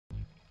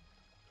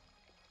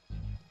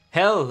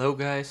Hello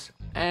guys,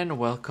 and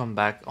welcome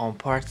back on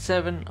part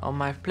 7 of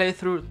my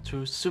playthrough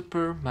to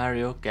Super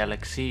Mario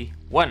Galaxy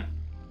 1.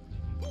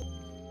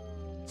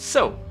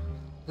 So,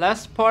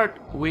 last part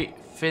we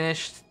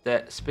finished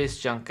the Space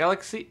Junk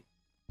Galaxy,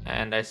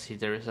 and I see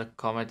there is a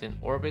comet in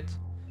orbit.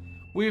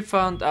 We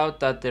found out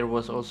that there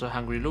was also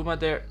Hungry Luma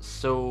there,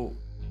 so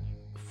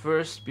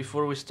first,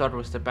 before we start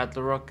with the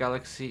Battle Rock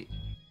Galaxy,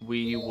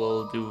 we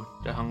will do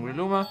the Hungry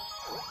Luma.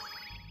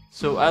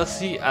 So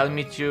I'll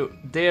meet you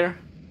there,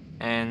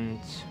 and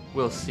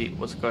we'll see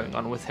what's going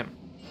on with him.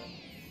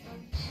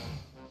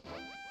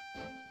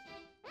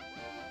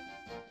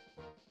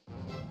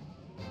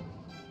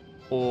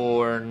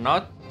 Or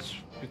not,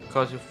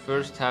 because you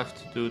first have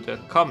to do the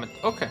comet.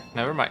 Okay,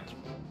 never mind.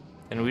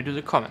 Then we do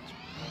the comet.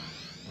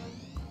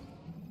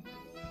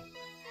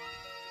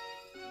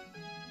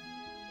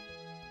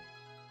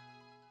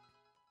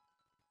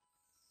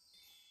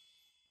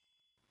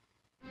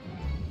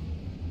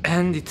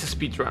 And it's a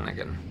speed run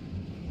again.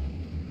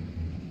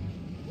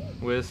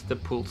 With the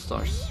pool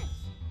stars.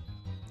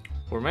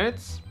 4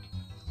 minutes.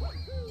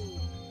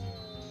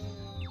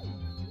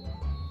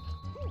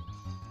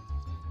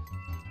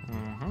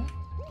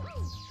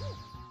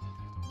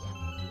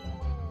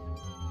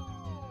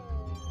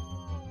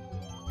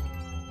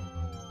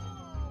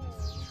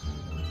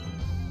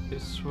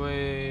 This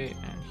way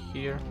and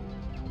here.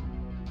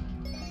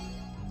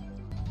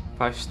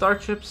 5 star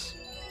chips.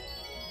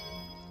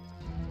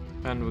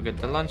 And we get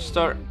the lunch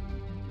star.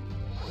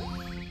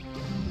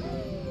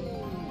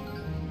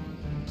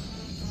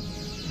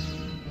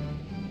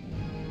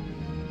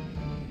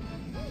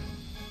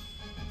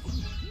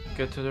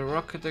 Get to the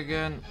rocket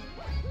again.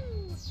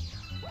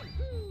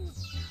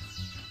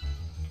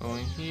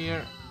 Going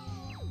here.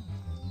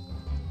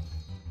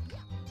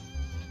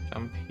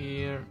 Jump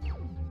here.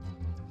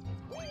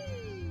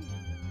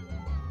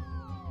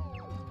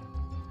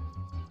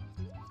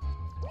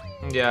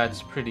 Yeah,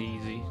 it's pretty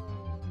easy.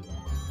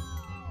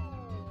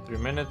 3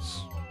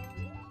 minutes.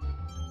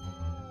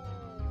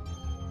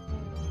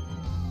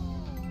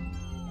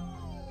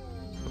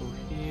 Go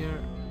here.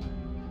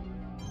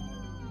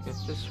 Get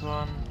this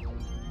one.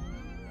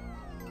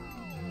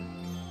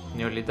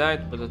 Nearly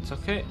died, but that's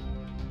okay.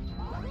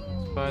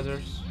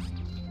 Spiders.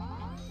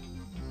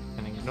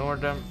 Can ignore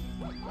them.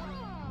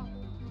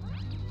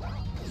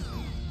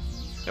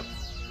 Yep.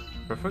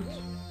 Perfect.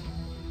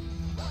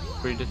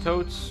 Free the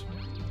toads.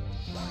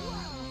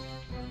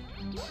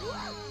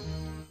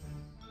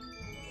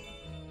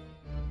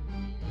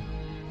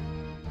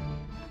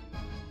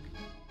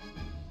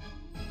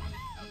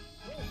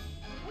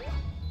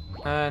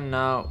 And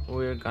now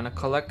we're gonna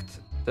collect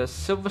the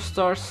silver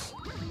stars,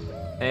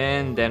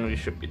 and then we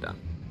should be done.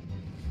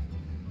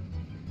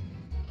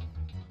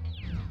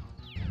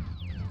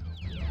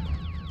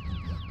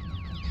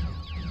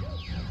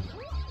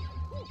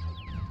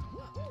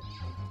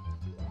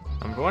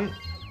 Number 1,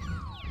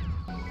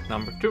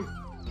 number 2,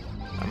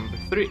 number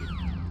 3,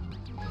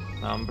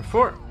 number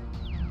 4,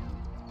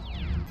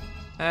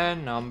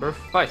 and number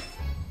 5.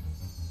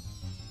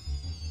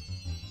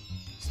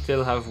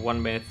 Still have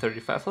 1 minute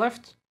 35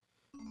 left.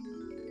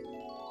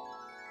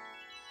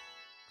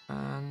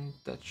 And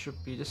that should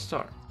be the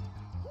star.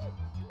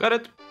 Got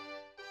it!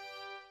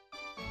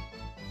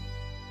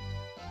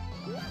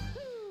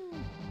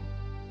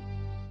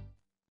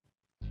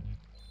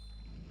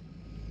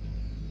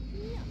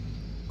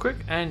 Quick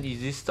and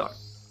easy start.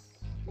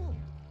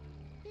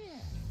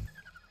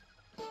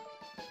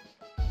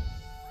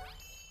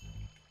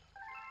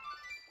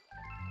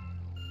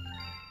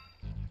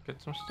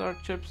 Get some star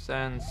chips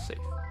and save.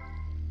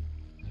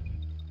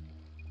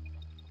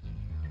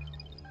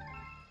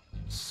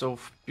 So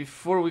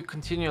before we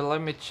continue, let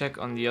me check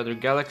on the other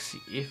galaxy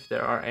if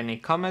there are any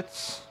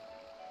comets.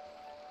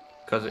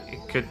 Because it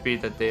could be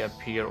that they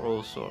appear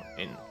also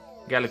in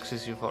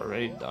galaxies you've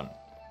already done.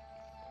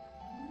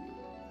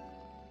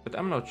 But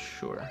I'm not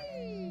sure.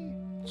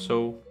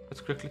 So let's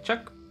quickly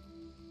check.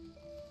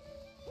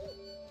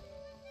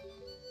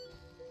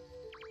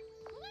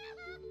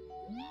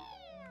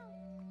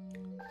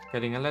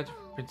 Getting a letter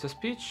from Princess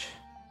Peach.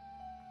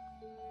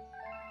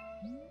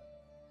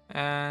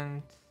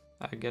 And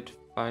I get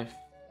 5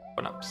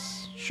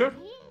 one-ups. Sure.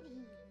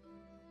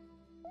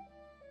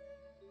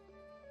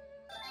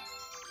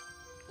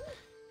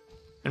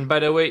 And by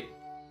the way,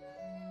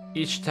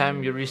 each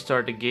time you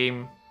restart the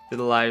game,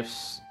 the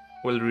lives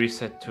will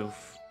reset to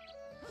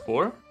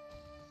 4.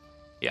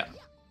 Yeah.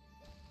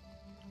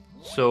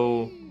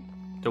 So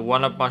the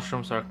one-up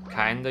mushrooms are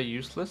kinda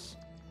useless.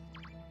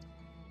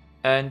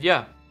 And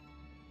yeah,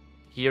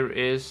 here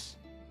is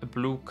a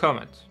blue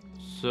comet.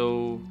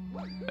 So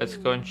let's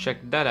go and check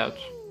that out.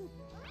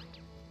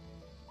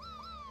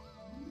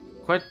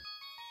 Quite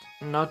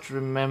not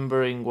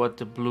remembering what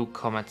the blue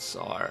comets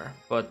are,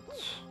 but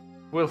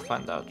we'll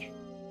find out.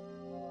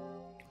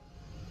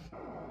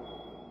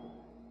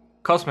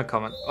 Cosmic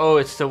Comet. Oh,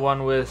 it's the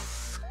one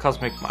with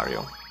Cosmic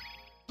Mario.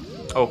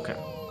 Okay.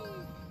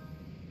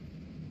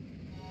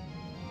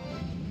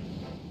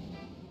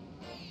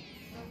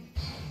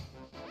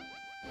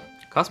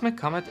 Cosmic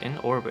Comet in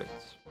orbit.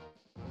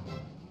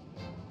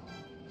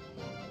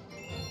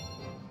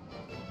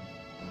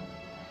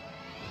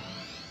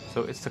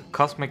 So it's the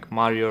Cosmic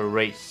Mario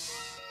race.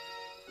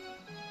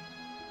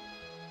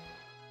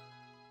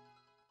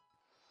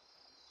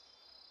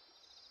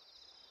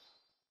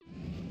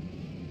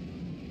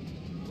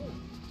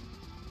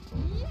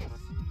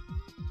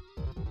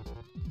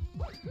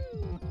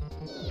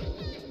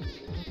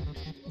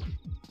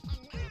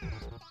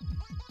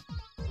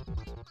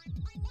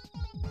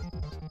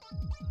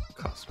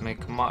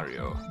 Cosmic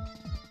Mario.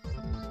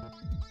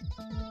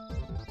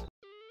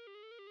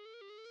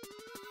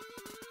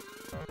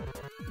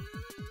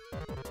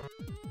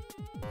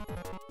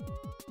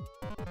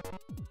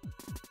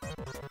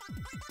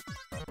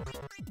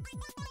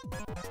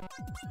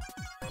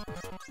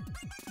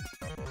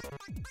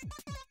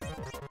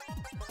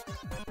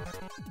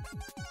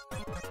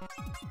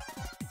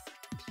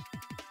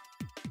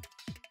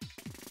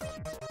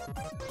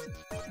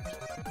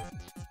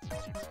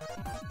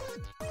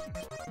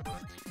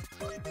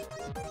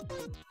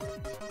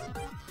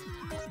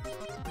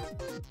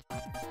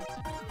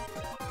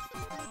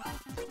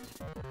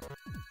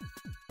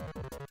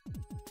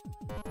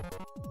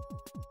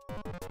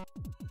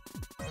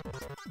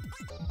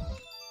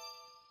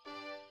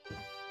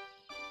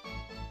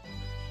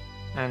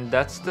 And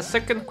that's the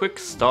second quick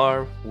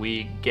star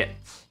we get.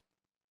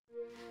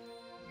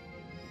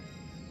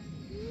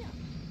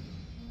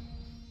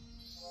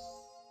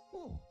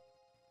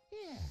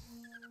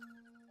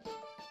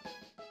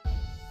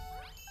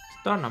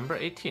 Star number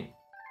 18.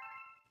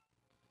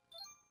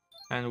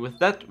 And with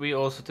that we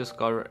also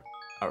discover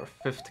our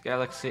 5th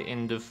galaxy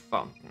in the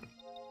fountain.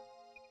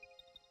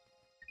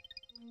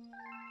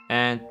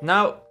 And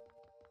now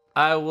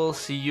I will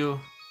see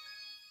you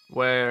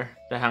where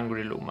the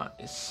Hungry Luma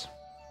is.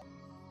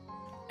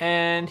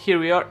 And here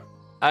we are.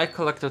 I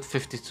collected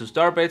 52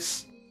 star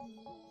bits.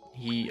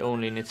 He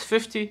only needs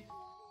 50.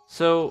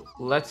 So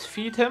let's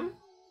feed him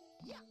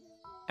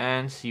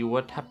and see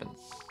what happens.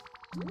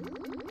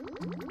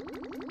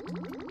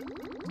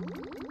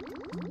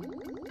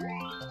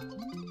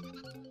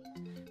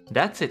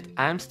 That's it,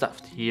 I'm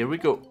stuffed. Here we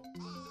go.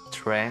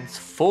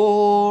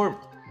 Transform!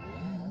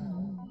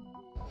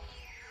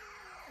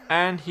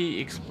 And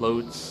he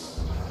explodes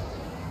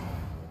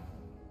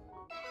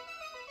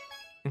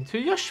into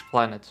Yosh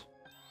planet.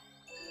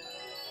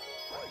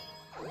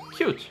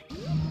 Cute.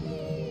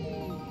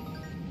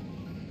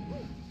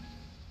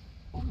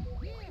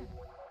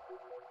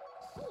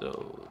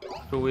 So,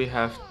 do we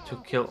have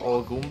to kill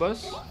all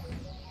Goombas?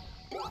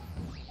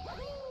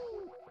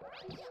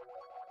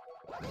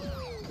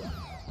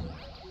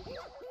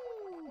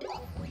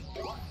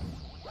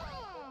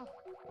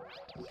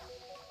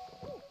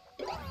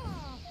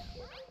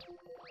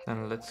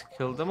 Then let's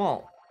kill them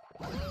all.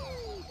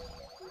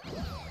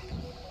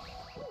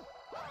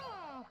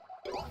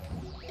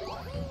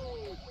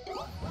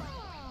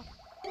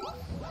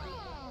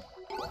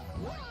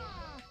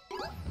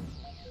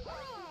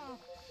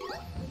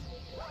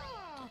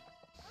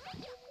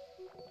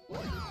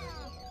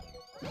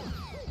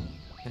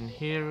 And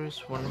here is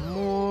one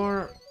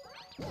more.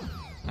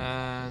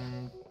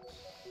 And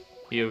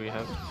here we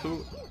have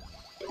 2.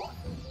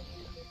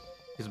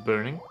 He's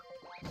burning.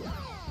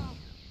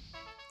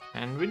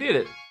 And we did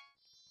it.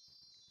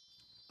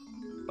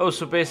 Oh,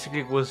 so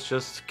basically it was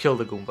just kill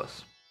the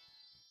Goombas.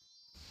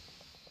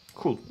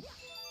 Cool.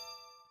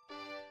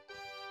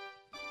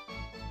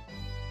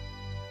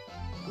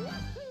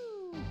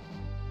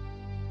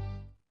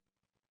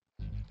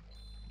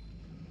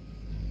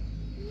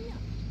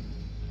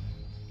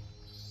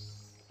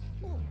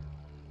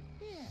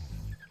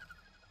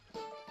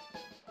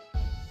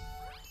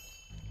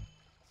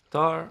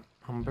 Star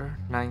number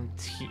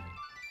 19.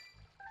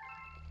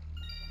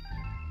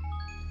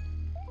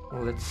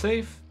 Let's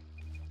save.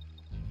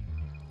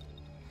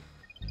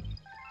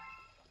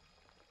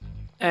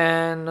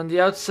 And on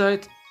the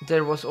outside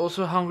there was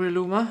also a Hungry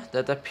Luma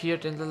that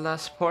appeared in the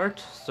last part.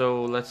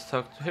 So let's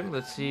talk to him.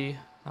 Let's see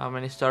how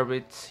many star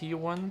bits he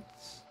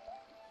wants.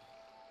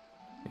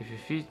 If you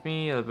feed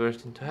me, I'll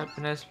burst into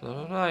happiness. Blah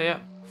blah blah. Yeah,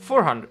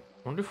 400.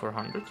 Only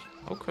 400.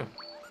 Okay.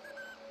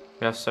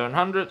 We have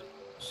 700.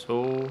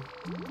 So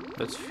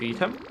let's feed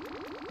him.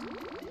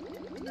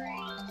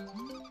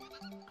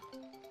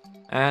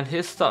 And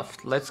he's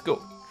stuffed. Let's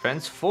go.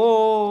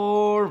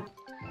 Transform!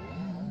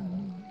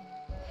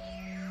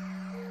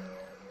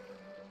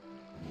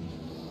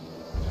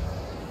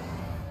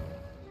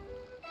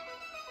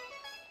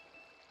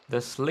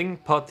 The Sling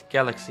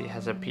Galaxy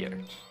has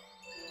appeared.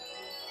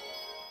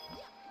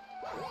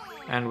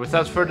 And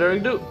without further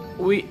ado,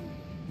 we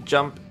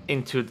jump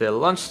into the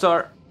launch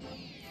star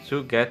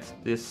to get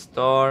this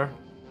star.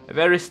 A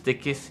very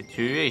sticky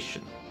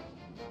situation.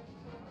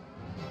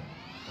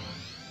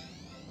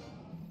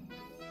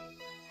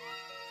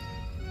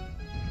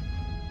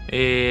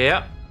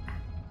 Yeah,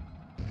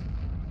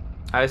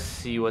 I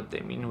see what they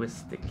mean with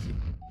sticky.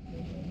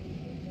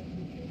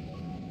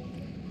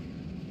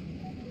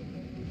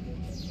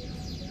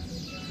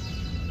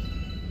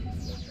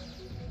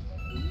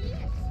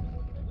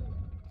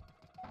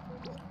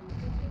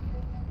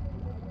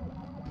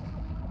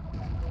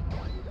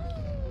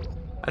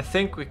 I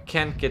think we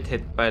can't get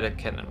hit by the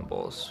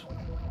cannonballs.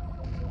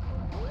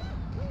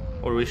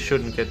 Or we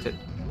shouldn't get it.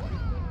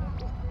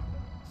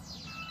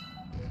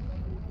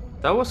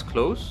 That was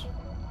close,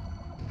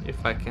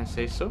 if I can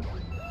say so.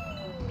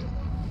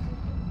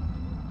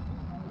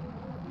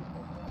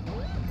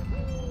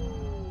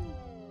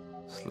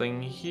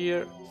 Sling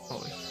here.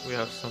 Oh, we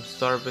have some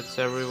star bits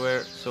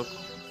everywhere, so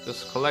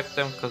just collect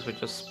them because we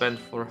just spent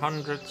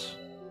 400.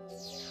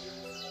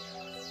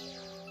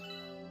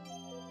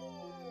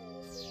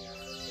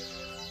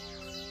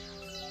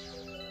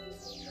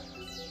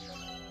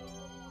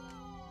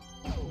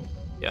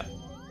 Yeah.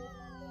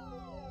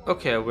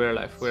 Okay, we're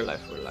alive, we're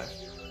alive, we're alive.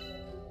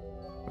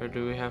 Where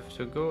do we have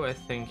to go? I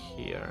think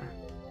here.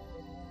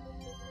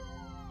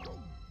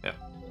 Yeah.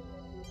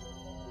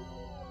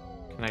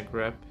 Can I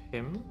grab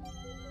him?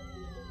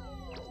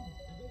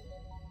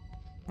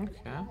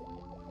 Okay.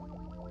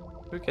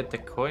 We get the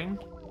coin.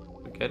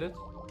 We get it.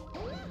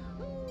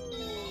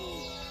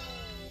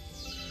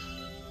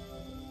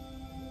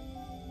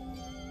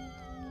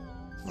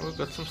 Oh, we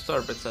got some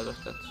star bits out of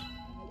that.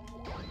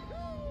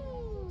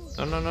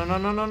 No, no, no, no,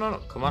 no, no, no, no.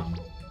 Come on.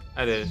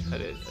 I did it, I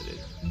did it, I did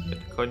it.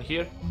 Get the coin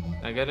here.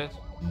 I get it.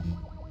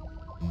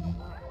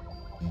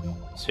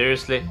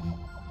 Seriously?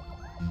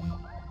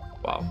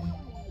 Wow.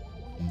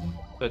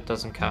 So it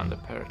doesn't count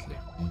apparently.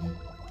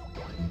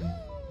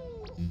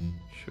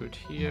 Shoot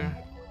here.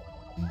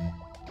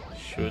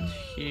 Shoot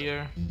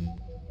here.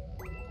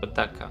 But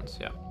that counts,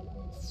 yeah.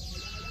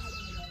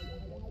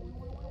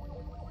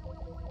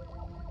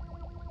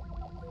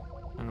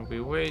 And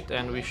we wait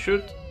and we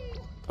shoot.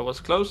 That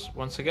was close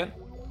once again.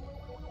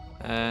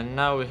 And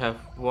now we have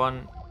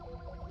one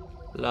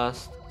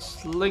last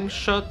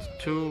slingshot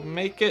to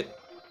make it.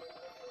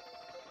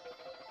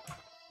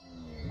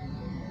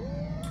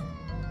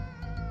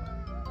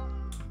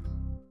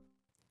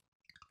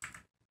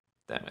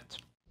 Damn it.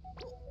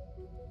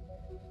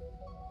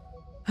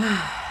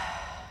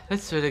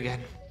 Let's do it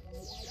again.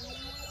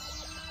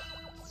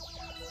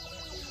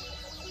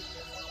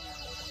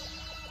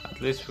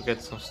 At least we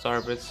get some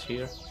star bits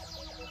here.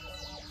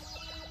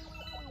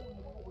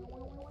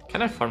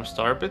 Can I farm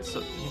star bits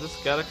in this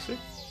galaxy?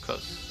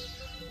 Because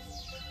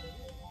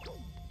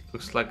it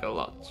looks like a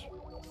lot.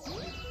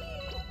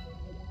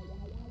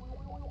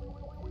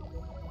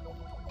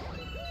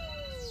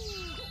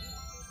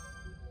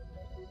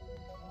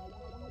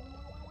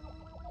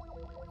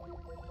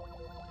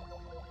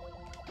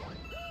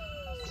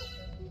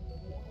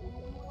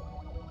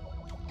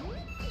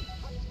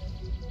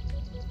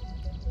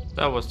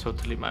 That was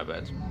totally my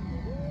bad.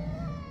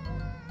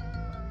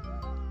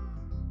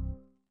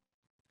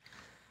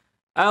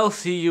 I'll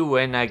see you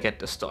when I get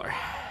the star.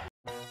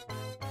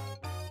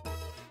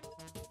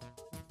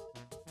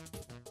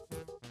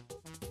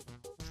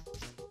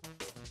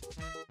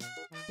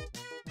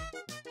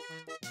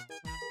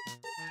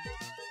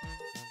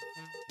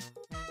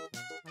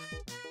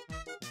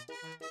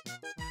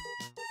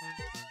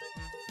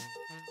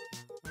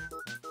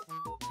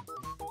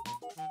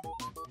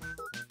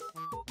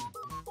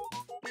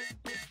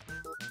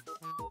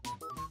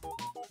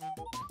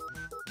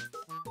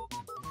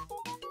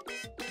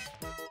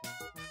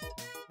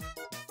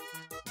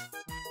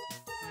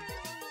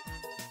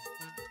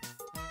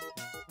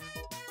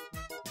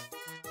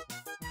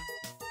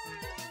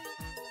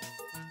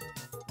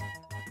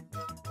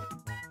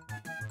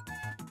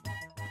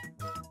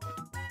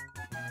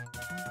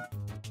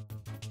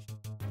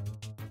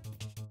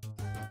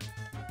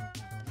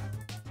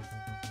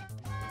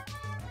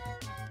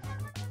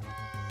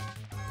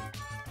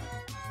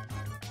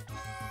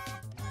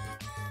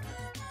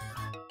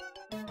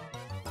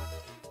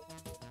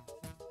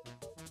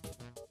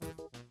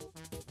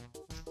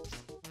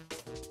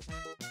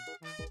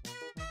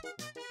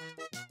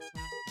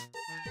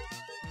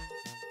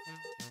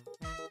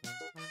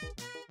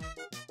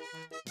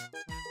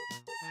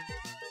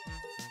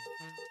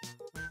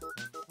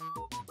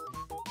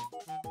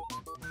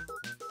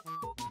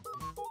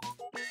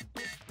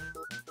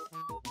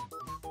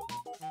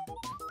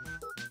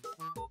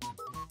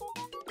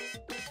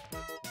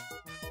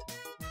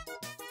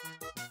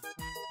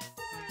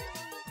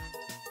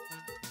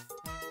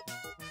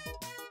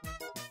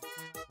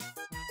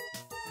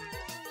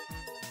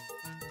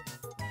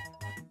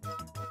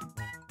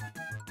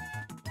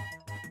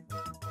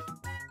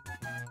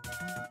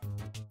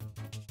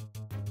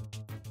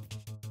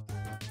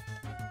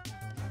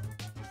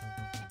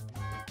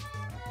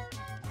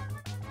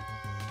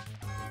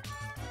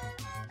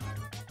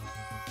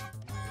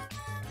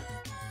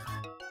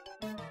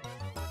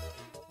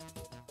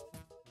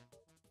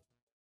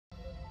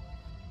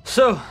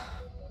 So,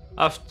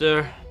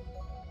 after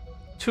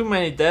too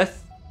many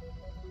deaths,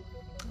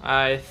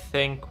 I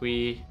think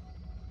we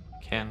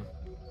can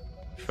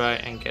try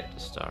and get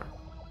the star.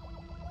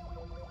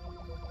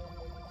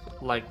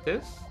 Like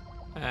this,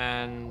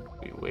 and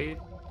we wait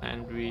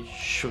and we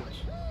shoot.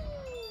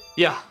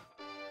 Yeah,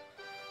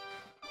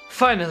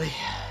 finally.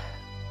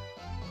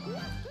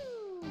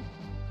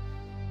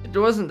 It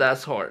wasn't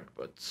as hard,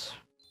 but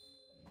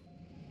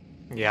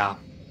yeah,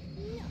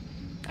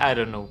 I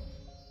don't know.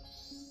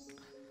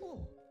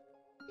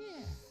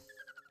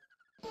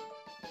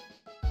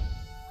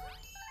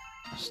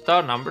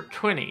 star number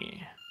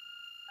 20.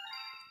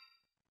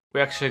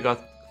 We actually got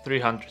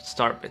 300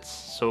 star bits,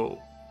 so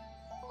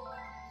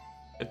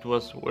it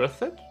was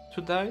worth it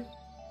to die,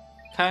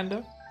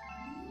 kinda.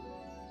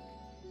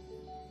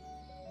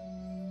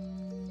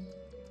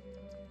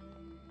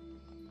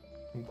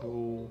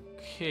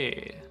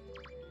 Okay,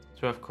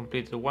 so I've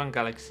completed 1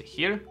 galaxy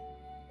here,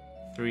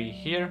 3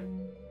 here,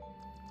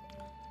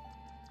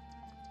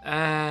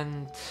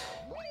 and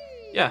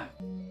yeah.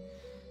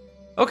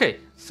 Okay,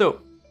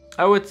 so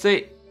I would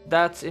say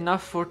that's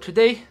enough for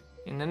today.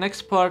 In the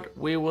next part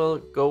we will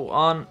go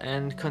on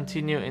and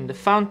continue in the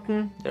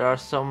fountain. There are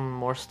some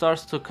more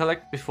stars to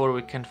collect before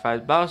we can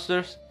fight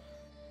Bowser's.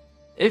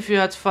 If you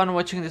had fun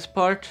watching this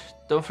part,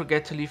 don't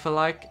forget to leave a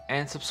like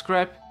and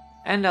subscribe,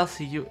 and I'll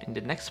see you in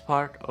the next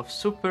part of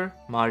Super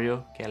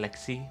Mario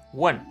Galaxy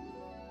 1.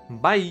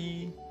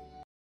 Bye!